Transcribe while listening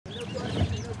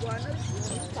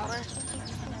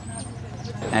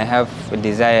I have a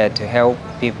desire to help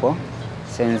people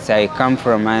since I come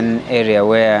from an area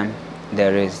where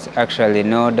there is actually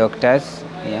no doctors,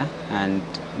 yeah, and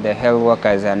the health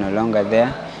workers are no longer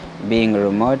there, being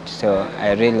remote, so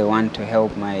I really want to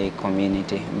help my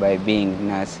community by being a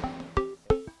nurse.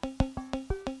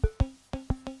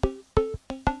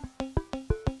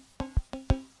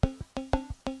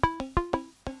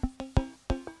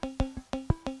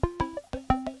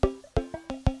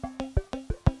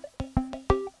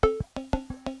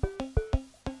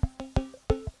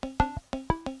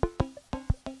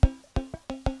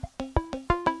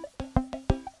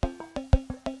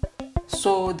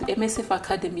 So the MSF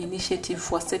Academy initiative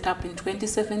was set up in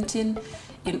 2017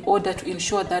 in order to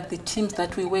ensure that the teams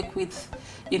that we work with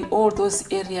in all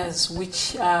those areas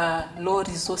which are low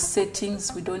resource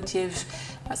settings, we don't have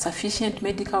sufficient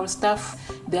medical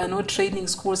staff, there are no training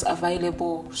schools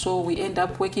available. So we end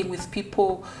up working with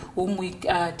people whom we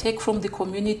take from the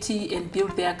community and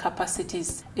build their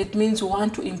capacities. It means we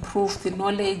want to improve the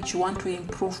knowledge, we want to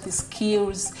improve the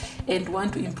skills, and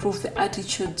want to improve the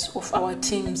attitudes of our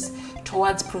teams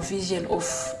towards provision of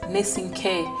nursing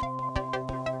care.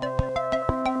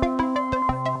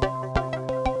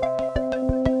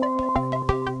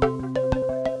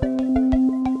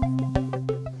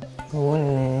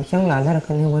 Chẳng là rất là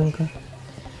cần hơn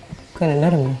cái này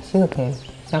rất là siêu kém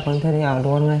sao còn thấy ảo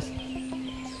luôn mà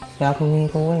sao không nghe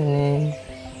cô này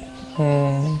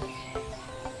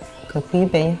cái phí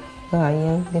bé cái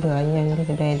anh cái rồi anh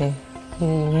cái đây đây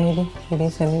ngay đi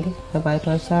xem đi cái bài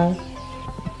toán sao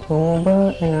cũng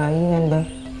bơ anh bơ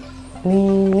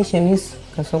mi chemis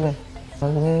cái số này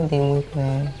cái đề mục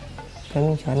là cái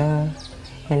mình trả là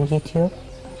anh ghi trước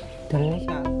tấn lý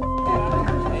trả.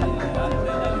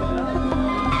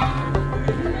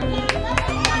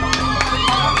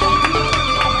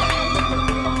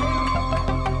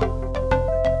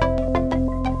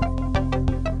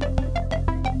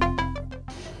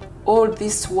 All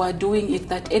this we are doing is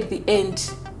that at the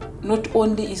end, not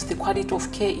only is the quality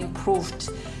of care improved,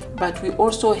 but we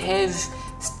also have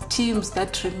teams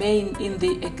that remain in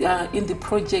the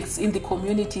projects, in the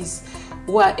communities,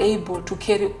 who are able to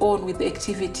carry on with the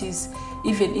activities,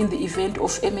 even in the event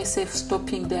of MSF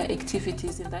stopping their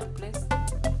activities in that place.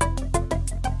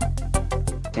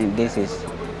 I think this is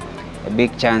a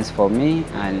big chance for me,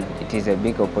 and it is a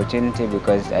big opportunity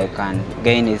because I can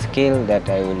gain a skill that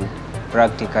I will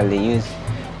practically use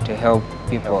to help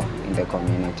people in the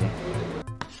community.